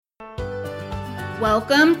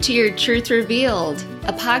Welcome to Your Truth Revealed,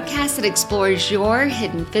 a podcast that explores your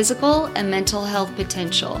hidden physical and mental health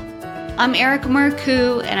potential. I'm Erica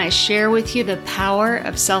Marcoux, and I share with you the power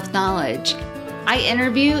of self-knowledge. I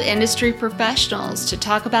interview industry professionals to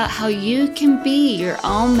talk about how you can be your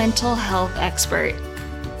own mental health expert.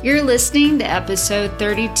 You're listening to episode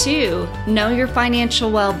 32, Know Your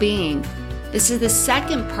Financial Well-Being. This is the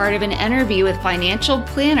second part of an interview with financial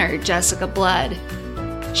planner Jessica Blood.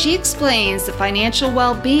 She explains that financial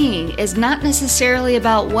well-being is not necessarily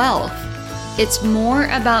about wealth. It's more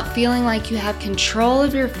about feeling like you have control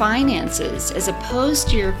of your finances as opposed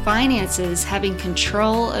to your finances having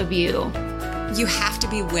control of you. You have to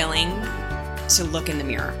be willing to look in the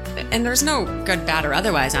mirror. And there's no good, bad, or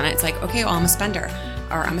otherwise on it. It's like, okay, well, I'm a spender,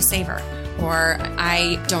 or I'm a saver, or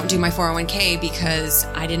I don't do my 401k because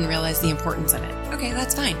I didn't realize the importance of it. Okay,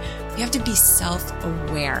 that's fine. You have to be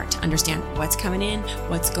self-aware to understand what's coming in,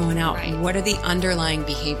 what's going out, Right. What are the underlying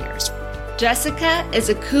behaviors. Jessica is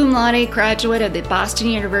a cum laude graduate of the Boston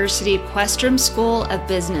University Questrom School of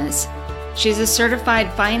Business. She's a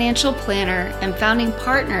certified financial planner and founding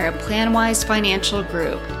partner of PlanWise Financial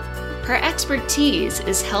Group. Her expertise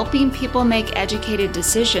is helping people make educated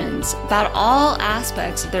decisions about all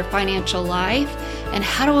aspects of their financial life and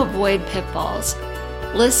how to avoid pitfalls.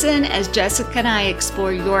 Listen as Jessica and I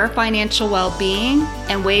explore your financial well-being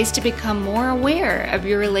and ways to become more aware of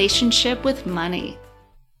your relationship with money.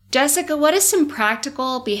 Jessica, what is some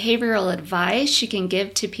practical behavioral advice you can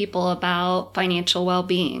give to people about financial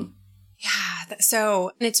well-being? Yeah,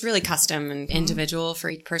 so it's really custom and individual for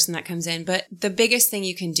each person that comes in. But the biggest thing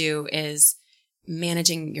you can do is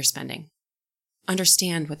managing your spending.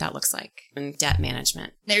 Understand what that looks like in debt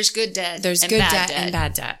management. There's good debt. There's and good bad debt and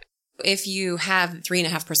bad debt. If you have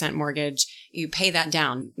 3.5% mortgage, you pay that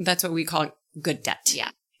down. That's what we call good debt. Yeah.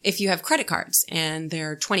 If you have credit cards and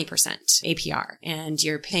they're 20% APR and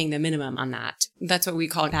you're paying the minimum on that, that's what we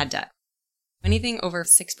call bad debt. Anything over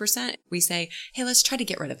 6%, we say, hey, let's try to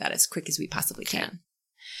get rid of that as quick as we possibly can.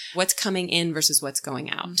 What's coming in versus what's going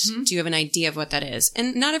out? Mm-hmm. Do you have an idea of what that is?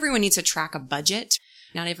 And not everyone needs to track a budget.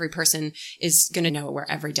 Not every person is going to know where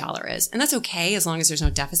every dollar is. And that's okay as long as there's no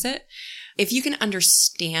deficit. If you can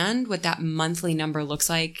understand what that monthly number looks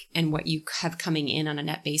like and what you have coming in on a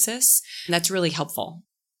net basis, that's really helpful.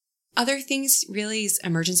 Other things really is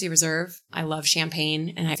emergency reserve. I love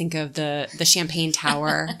champagne, and I think of the champagne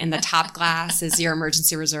tower and the top glass is your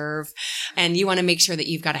emergency reserve. And you want to make sure that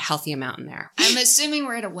you've got a healthy amount in there. I'm assuming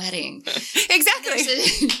we're at a wedding. Exactly.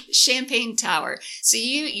 There's a champagne tower. So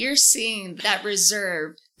you're seeing that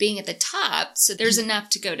reserve being at the top, so there's enough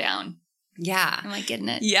to go down. Yeah. Am I getting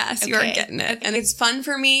it? Yes, you are getting it. And it's fun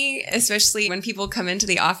for me, especially when people come into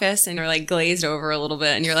the office and they're like glazed over a little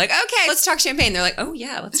bit and you're like, okay, let's talk champagne. They're like, oh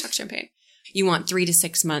yeah, let's talk champagne. You want 3 to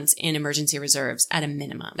 6 months in emergency reserves at a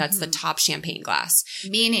minimum. That's the top champagne glass.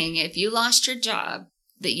 Meaning if you lost your job,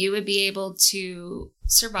 that you would be able to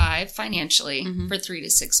survive financially for 3 to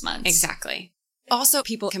 6 months. Exactly. Also,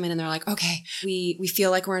 people come in and they're like, okay, we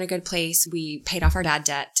feel like we're in a good place. We paid off our dad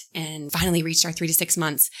debt and finally reached our 3 to 6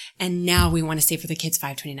 months. And now we want to save for the kids'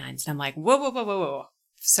 529s. And I'm like, whoa.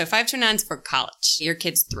 So 529s for college. Your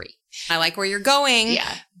kid's 3. I like where you're going,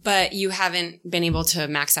 but you haven't been able to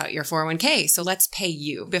max out your 401k. So let's pay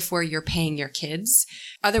you before you're paying your kids.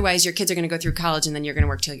 Otherwise, your kids are going to go through college and then you're going to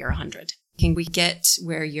work till you're 100. Can we get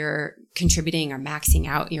where you're contributing or maxing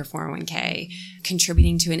out your 401k,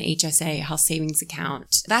 contributing to an HSA, health savings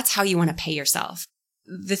account? That's how you want to pay yourself.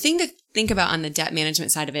 The thing to think about on the debt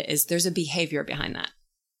management side of it is there's a behavior behind that.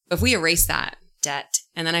 If we erase that debt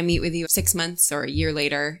and then I meet with you 6 months or a year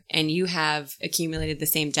later and you have accumulated the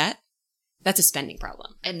same debt, that's a spending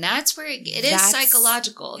problem. And that's where it is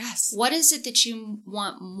psychological. Yes. What is it that you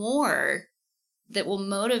want more that will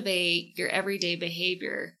motivate your everyday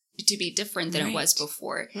behavior to be different than it was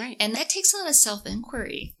before? Right. And that takes a lot of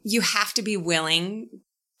self-inquiry. You have to be willing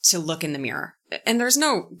to look in the mirror. And there's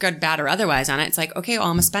no good, bad, or otherwise on it. It's like, okay, well,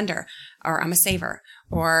 I'm a spender, or I'm a saver,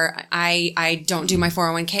 or I don't do my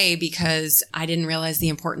 401k because I didn't realize the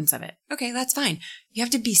importance of it. Okay, that's fine. You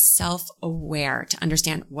have to be self-aware to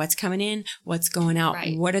understand what's coming in, what's going out.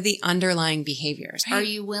 Right. What are the underlying behaviors? Are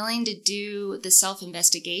you willing to do the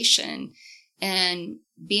self-investigation and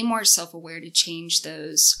be more self-aware to change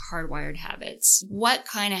those hardwired habits? What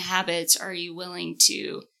kind of habits are you willing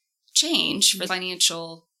to change for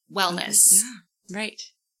financial wellness? Yeah, right.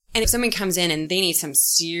 And if someone comes in and they need some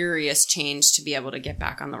serious change to be able to get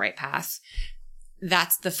back on the right path,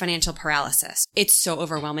 that's the financial paralysis. It's so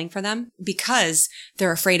overwhelming for them because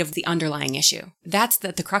they're afraid of the underlying issue. That's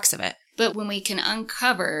the crux of it. But when we can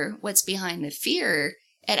uncover what's behind the fear,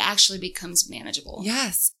 it actually becomes manageable.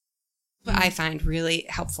 Yes. What I find really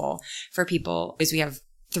helpful for people is we have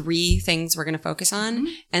 3 things we're going to focus on,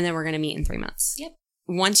 and then we're going to meet in 3 months. Yep.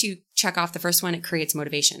 Once you check off the first one, it creates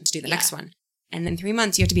motivation to do the next one. And then 3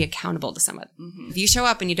 months, you have to be accountable to someone. If you show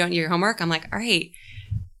up and you don't do your homework, I'm like, all right,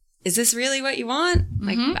 is this really what you want?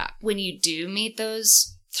 Like that. When you do meet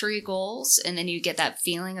those 3 goals and then you get that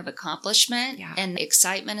feeling of accomplishment and the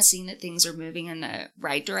excitement of seeing that things are moving in the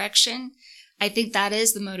right direction, I think that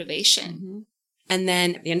is the motivation. And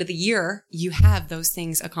then at the end of the year, you have those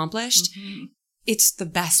things accomplished. It's the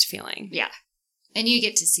best feeling. Yeah. And you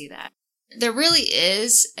get to see that. There really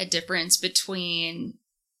is a difference between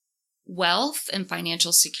wealth and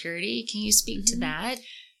financial security. Can you speak to that?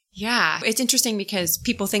 Yeah. It's interesting because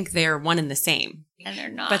people think they're one and the same. And they're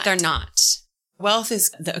not. But they're not. Wealth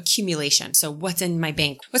is the accumulation. So what's in my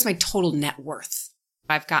bank? What's my total net worth?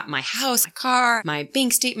 I've got my house, my car, my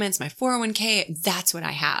bank statements, my 401k. That's what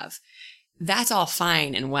I have. That's all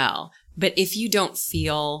fine and well. But if you don't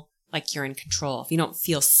feel like you're in control, if you don't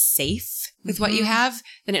feel safe with what you have,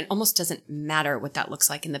 then it almost doesn't matter what that looks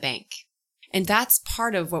like in the bank. And that's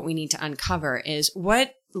part of what we need to uncover is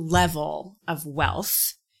what level of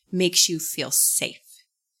wealth makes you feel safe.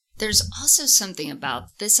 There's also something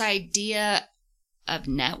about this idea of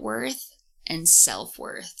net worth and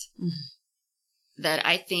self-worth that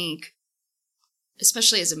I think,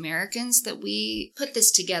 especially as Americans, that we put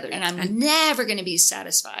this together. And I'm never going to be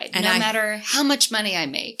satisfied, no matter how much money I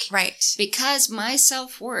make. Right. Because my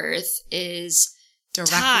self-worth is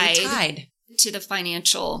directly tied to the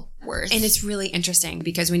financial worth. And it's really interesting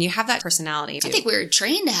because when you have that personality. I think we're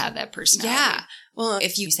trained to have that personality. Yeah. Well,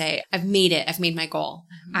 if you say, I've made it, I've made my goal.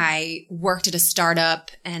 I worked at a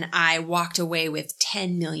startup and I walked away with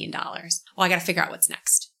 $10 million. Well, I got to figure out what's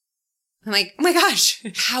next. I'm like, oh my gosh,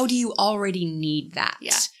 how do you already need that?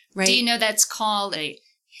 Yeah. Right. Do you know that's called a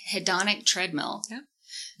hedonic treadmill? Yeah.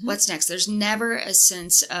 What's next? There's never a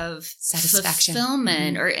sense of satisfaction,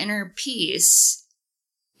 fulfillment or inner peace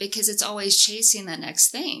because it's always chasing the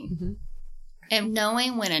next thing. And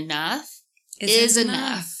knowing when enough is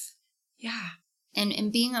enough. Yeah.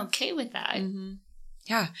 And being okay with that.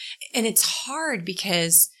 Yeah. And it's hard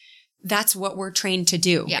because that's what we're trained to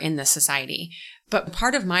do in this society. But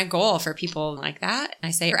part of my goal for people like that,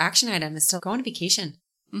 I say your action item is still go on vacation.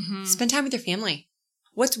 Spend time with your family.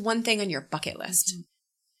 What's one thing on your bucket list?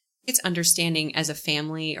 It's understanding as a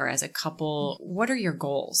family or as a couple, what are your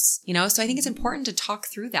goals? You know, so I think it's important to talk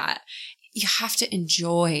through that. You have to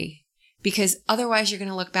enjoy because otherwise you're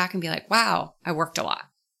going to look back and be like, wow, I worked a lot.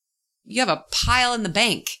 You have a pile in the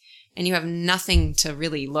bank and you have nothing to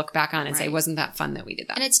really look back on and say, wasn't that fun that we did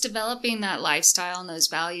that? And it's developing that lifestyle and those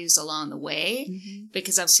values along the way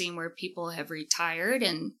because I've seen where people have retired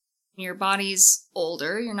and your body's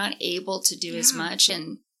older. You're not able to do as much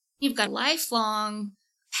and you've got lifelong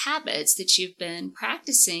habits that you've been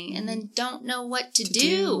practicing and then don't know what to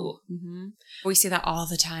do. We see that all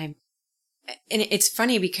the time. And it's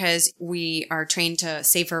funny because we are trained to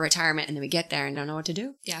save for retirement and then we get there and don't know what to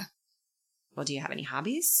do. Yeah. Well, do you have any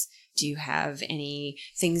hobbies? Do you have any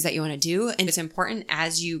things that you want to do? And it's important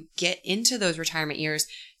as you get into those retirement years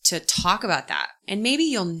to talk about that. And maybe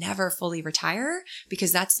you'll never fully retire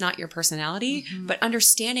because that's not your personality, but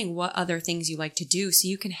understanding what other things you like to do so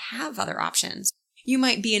you can have other options. You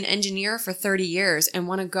might be an engineer for 30 years and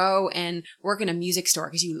want to go and work in a music store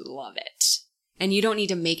because you love it. And you don't need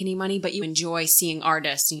to make any money, but you enjoy seeing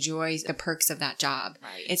artists, enjoy the perks of that job.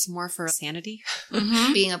 Right. It's more for sanity.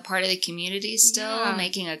 Being a part of the community still,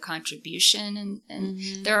 making a contribution.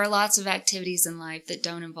 And there are lots of activities in life that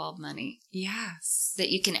don't involve money. Yes. That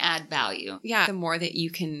you can add value. Yeah. The more that you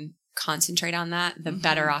can concentrate on that, the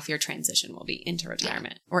better off your transition will be into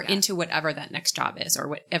retirement or into whatever that next job is or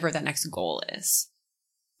whatever that next goal is.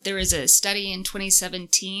 There is a study in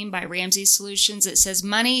 2017 by Ramsey Solutions that says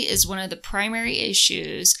money is one of the primary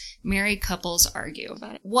issues married couples argue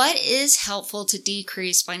about. What is helpful to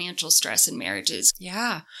decrease financial stress in marriages?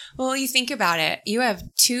 Yeah. Well, you think about it. You have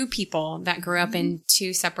 2 people that grew up in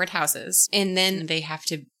 2 separate houses, and then they have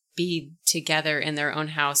to be together in their own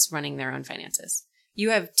house running their own finances. You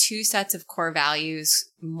have 2 sets of core values,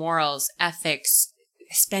 morals, ethics,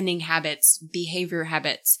 spending habits, behavior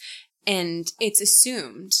habits. And it's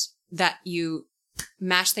assumed that you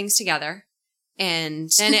mash things together and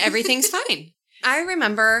then everything's fine. I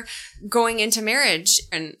remember going into marriage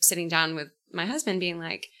and sitting down with my husband being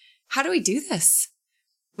like, how do we do this?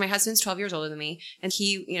 My husband's 12 years older than me and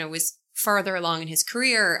he, was farther along in his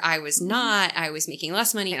career. I was not. I was making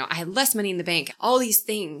less money. I had less money in the bank. All these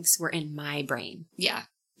things were in my brain. Yeah.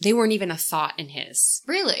 They weren't even a thought in his.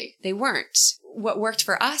 Really? They weren't. What worked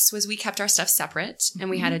for us was we kept our stuff separate and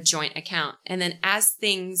we had a joint account. And then as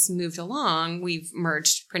things moved along, we've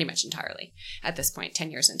merged pretty much entirely at this point,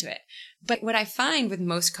 10 years into it. But what I find with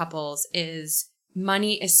most couples is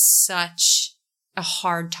money is such a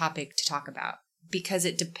hard topic to talk about because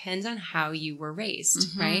it depends on how you were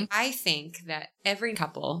raised, right? I think that every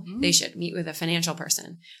couple, they should meet with a financial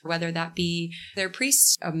person, whether that be their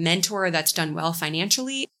priest, a mentor that's done well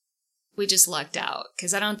financially. We just lucked out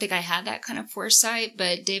because I don't think I had that kind of foresight,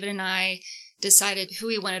 but David and I decided who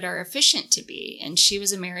we wanted our officiant to be. And she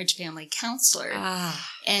was a marriage family counselor.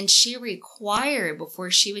 And she required,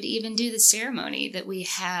 before she would even do the ceremony, that we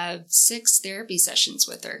have 6 therapy sessions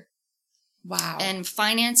with her. Wow. And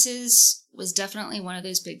finances was definitely one of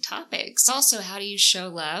those big topics. Also, how do you show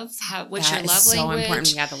love? What's your love language? So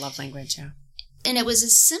important. Yeah, the love language. Yeah. And it was a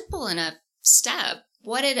simple enough step.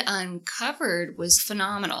 What it uncovered was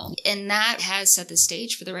phenomenal. And that has set the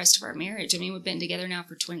stage for the rest of our marriage. I mean, we've been together now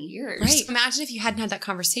for 20 years. Right. Imagine if you hadn't had that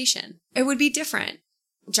conversation. It would be different.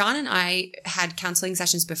 John and I had counseling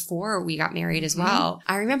sessions before we got married as well.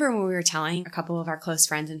 I remember when we were telling a couple of our close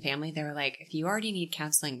friends and family, they were like, if you already need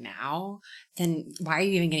counseling now, then why are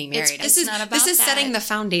you even getting married? This is not about This is that. setting the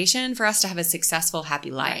foundation for us to have a successful, happy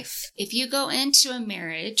life. Right. If you go into a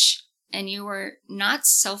marriage and you are not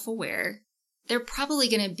self-aware, there are probably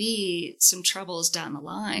going to be some troubles down the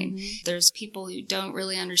line. There's people who don't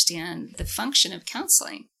really understand the function of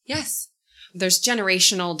counseling. Yes. There's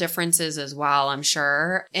generational differences as well, I'm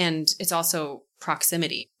sure. And it's also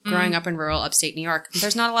proximity. Growing up in rural upstate New York,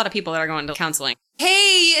 there's not a lot of people that are going to counseling.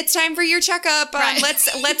 Hey, it's time for your checkup. Right.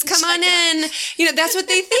 Let's come on in. You know, that's what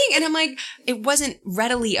they think. And I'm like, it wasn't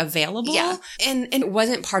readily available. Yeah. And it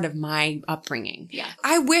wasn't part of my upbringing. Yeah.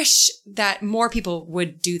 I wish that more people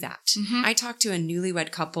would do that. I talked to a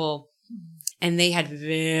newlywed couple and they had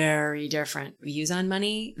very different views on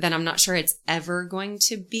money that I'm not sure it's ever going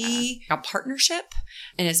to be a partnership.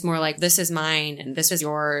 And it's more like, this is mine and this is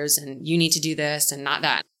yours and you need to do this and not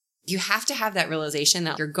that. You have to have that realization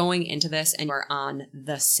that you're going into this and you're on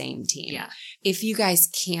the same team. Yeah. If you guys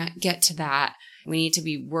can't get to that, we need to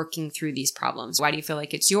be working through these problems. Why do you feel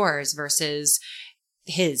like it's yours versus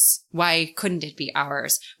his? Why couldn't it be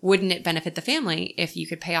ours? Wouldn't it benefit the family if you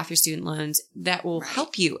could pay off your student loans? That will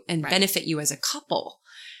help you and benefit you as a couple.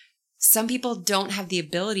 Some people don't have the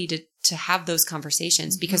ability to have those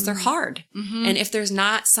conversations because they're hard. And if there's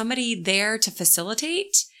not somebody there to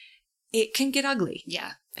facilitate, it can get ugly.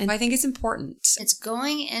 Yeah. And I think it's important. It's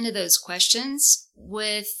going into those questions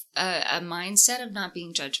with a mindset of not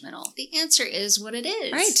being judgmental. The answer is what it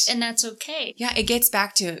is. Right. And that's okay. Yeah, it gets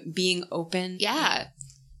back to being open. Yeah.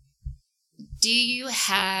 Do you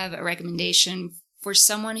have a recommendation for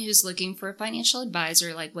someone who's looking for a financial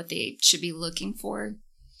advisor, like what they should be looking for?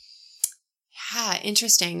 Yeah,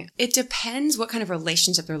 interesting. It depends what kind of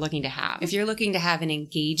relationship they're looking to have. If you're looking to have an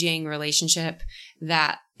engaging relationship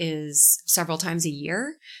that is several times a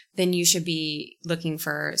year, then you should be looking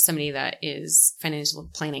for somebody that is financial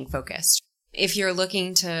planning focused. If you're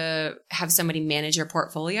looking to have somebody manage your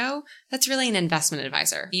portfolio, that's really an investment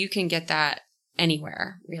advisor. You can get that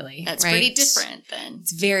anywhere, really. That's pretty different then.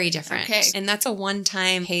 It's very different. Okay. And that's a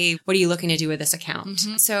one-time, hey, what are you looking to do with this account?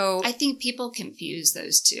 So I think people confuse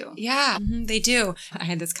those two. yeah, they do. I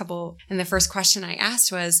had this couple, and the first question I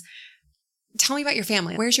asked was, tell me about your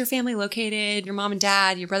family. Where's your family located? Your mom and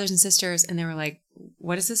dad, your brothers and sisters. And they were like,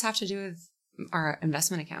 what does this have to do with our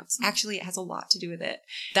investment accounts? Actually, it has a lot to do with it.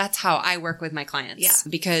 That's how I work with my clients. Yeah.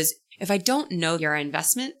 Because if I don't know your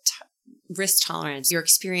investment risk tolerance, your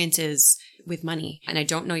experiences with money, and I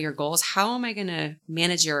don't know your goals, how am I going to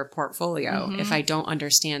manage your portfolio if I don't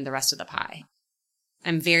understand the rest of the pie?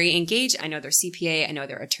 I'm very engaged. I know their CPA. I know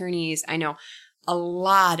their attorneys. I know a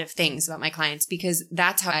lot of things about my clients because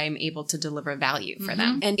that's how I'm able to deliver value for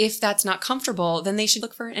them. And if that's not comfortable, then they should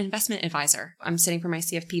look for an investment advisor. I'm sitting for my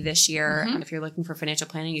CFP this year. If you're looking for financial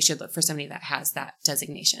planning, you should look for somebody that has that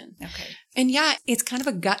designation. Okay. And yeah, it's kind of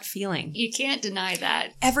a gut feeling. You can't deny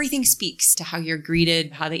that. Everything speaks to how you're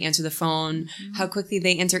greeted, how they answer the phone, how quickly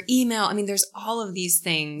they answer email. I mean, there's all of these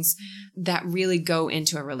things that really go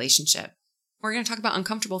into a relationship. We're going to talk about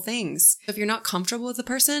uncomfortable things. If you're not comfortable with the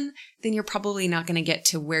person, then you're probably not going to get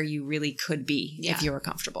to where you really could be if you were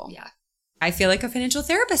comfortable. Yeah. I feel like a financial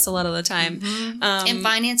therapist a lot of the time. And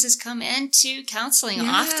finances come into counseling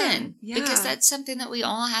often Yeah. because that's something that we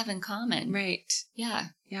all have in common. Right. Yeah.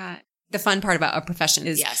 Yeah. the fun part about our profession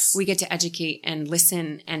is Yes. we get to educate and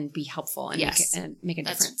listen and be helpful and Yes. make a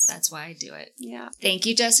difference. That's why I do it. Yeah. Thank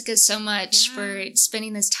you, Jessica, so much for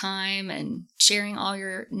spending this time and sharing all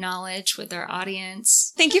your knowledge with our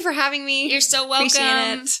audience. Thank you for having me. You're so welcome.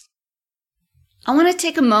 Appreciate it. I want to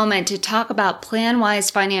take a moment to talk about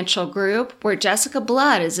PlanWise Financial Group, where Jessica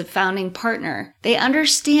Blood is a founding partner. They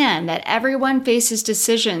understand that everyone faces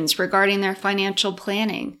decisions regarding their financial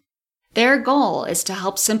planning. Their goal is to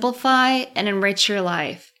help simplify and enrich your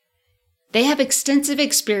life. They have extensive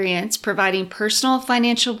experience providing personal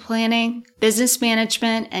financial planning, business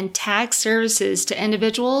management, and tax services to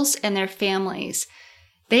individuals and their families.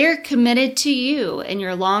 They are committed to you and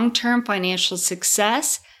your long-term financial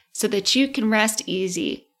success so that you can rest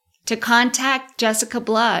easy. To contact Jessica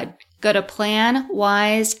Blood, go to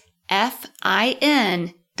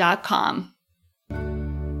planwisefin.com.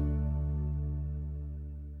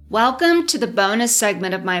 Welcome to the bonus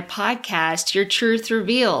segment of my podcast, Your Truth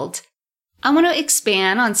Revealed. I want to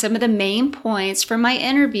expand on some of the main points from my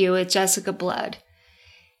interview with Jessica Blood.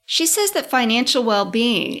 She says that financial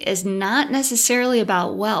well-being is not necessarily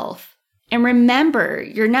about wealth. And remember,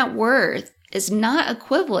 your net worth is not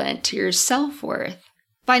equivalent to your self-worth.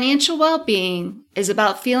 Financial well-being is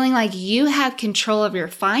about feeling like you have control of your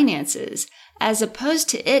finances as opposed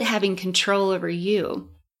to it having control over you.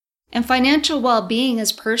 And financial well-being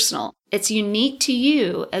is personal. It's unique to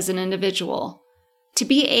you as an individual. To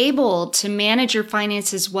be able to manage your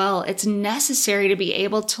finances well, it's necessary to be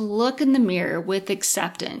able to look in the mirror with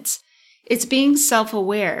acceptance. It's being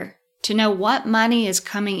self-aware, to know what money is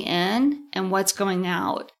coming in and what's going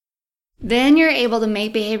out. Then you're able to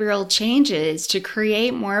make behavioral changes to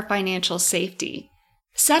create more financial safety.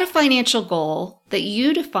 Set a financial goal that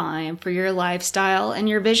you define for your lifestyle and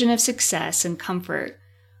your vision of success and comfort.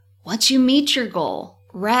 Once you meet your goal,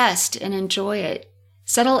 rest and enjoy it.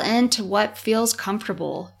 Settle into what feels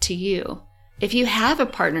comfortable to you. If you have a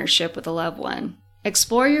partnership with a loved one,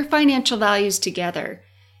 explore your financial values together.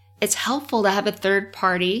 It's helpful to have a third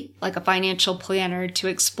party, like a financial planner, to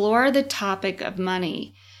explore the topic of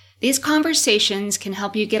money. These conversations can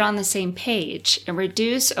help you get on the same page and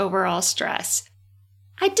reduce overall stress.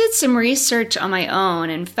 I did some research on my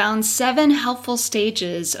own and found 7 helpful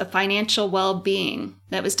stages of financial well-being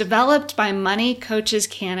that was developed by Money Coaches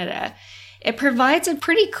Canada. It provides a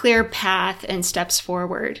pretty clear path and steps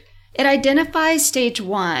forward. It identifies stage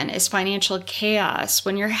 1 as financial chaos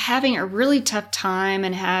when you're having a really tough time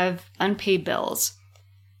and have unpaid bills.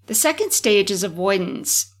 The second stage is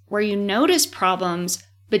avoidance, where you notice problems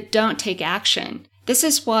but don't take action. This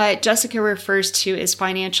is what Jessica refers to as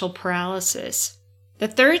financial paralysis. The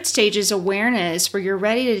third stage is awareness, where you're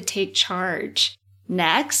ready to take charge.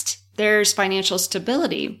 Next, there's financial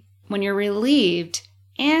stability, when you're relieved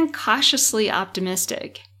and cautiously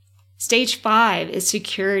optimistic. Stage 5 is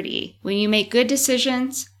security, when you make good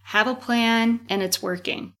decisions, have a plan, and it's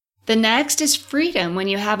working. The next is freedom, when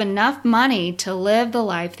you have enough money to live the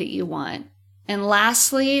life that you want. And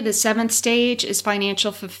lastly, the 7th stage is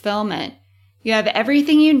financial fulfillment. You have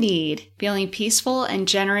everything you need, feeling peaceful and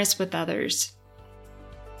generous with others.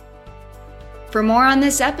 For more on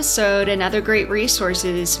this episode and other great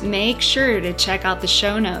resources, make sure to check out the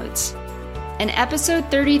show notes. In episode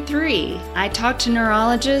 33, I talked to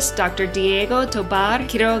neurologist Dr. Diego Tobar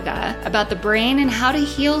Quiroga about the brain and how to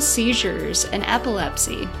heal seizures and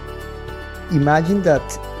epilepsy. Imagine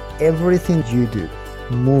that everything you do,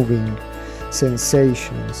 moving,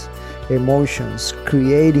 sensations, emotions,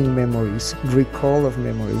 creating memories, recall of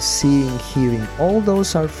memories, seeing, hearing, all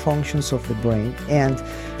those are functions of the brain, and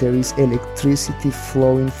there is electricity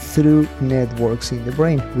flowing through networks in the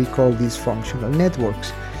brain. We call these functional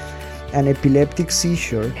networks. An epileptic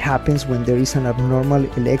seizure happens when there is an abnormal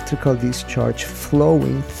electrical discharge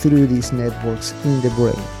flowing through these networks in the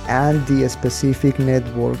brain, and the specific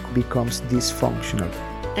network becomes dysfunctional.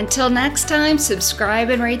 Until next time, subscribe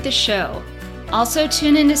and rate the show. Also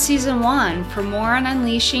tune into Season 1 for more on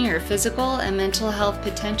unleashing your physical and mental health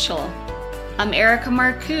potential. I'm Erica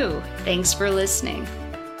Marcoux. Thanks for listening.